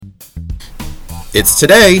It's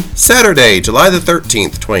today, Saturday, July the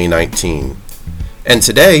 13th, 2019. And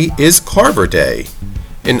today is Carver Day,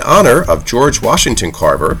 in honor of George Washington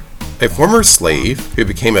Carver, a former slave who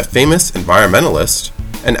became a famous environmentalist,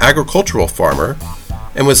 an agricultural farmer,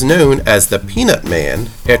 and was known as the Peanut Man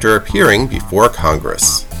after appearing before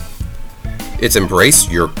Congress. It's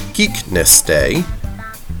Embrace Your Geekness Day,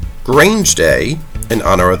 Grange Day, in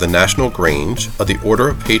honor of the National Grange of the Order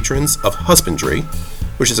of Patrons of Husbandry,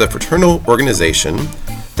 which is a fraternal organization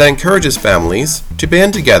that encourages families to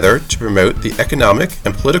band together to promote the economic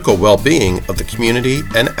and political well-being of the community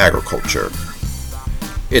and agriculture.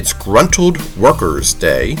 It's Gruntled Workers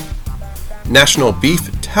Day, National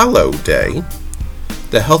Beef Tallow Day.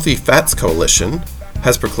 The Healthy Fats Coalition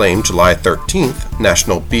has proclaimed July 13th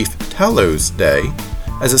National Beef Tallows Day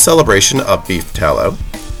as a celebration of beef tallow,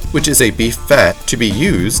 which is a beef fat to be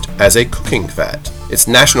used as a cooking fat. It's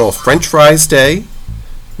National French Fries Day,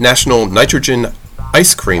 National Nitrogen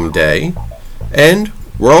Ice Cream Day, and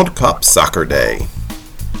World Cup Soccer Day.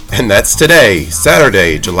 And that's today,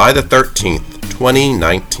 Saturday, July the 13th,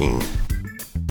 2019.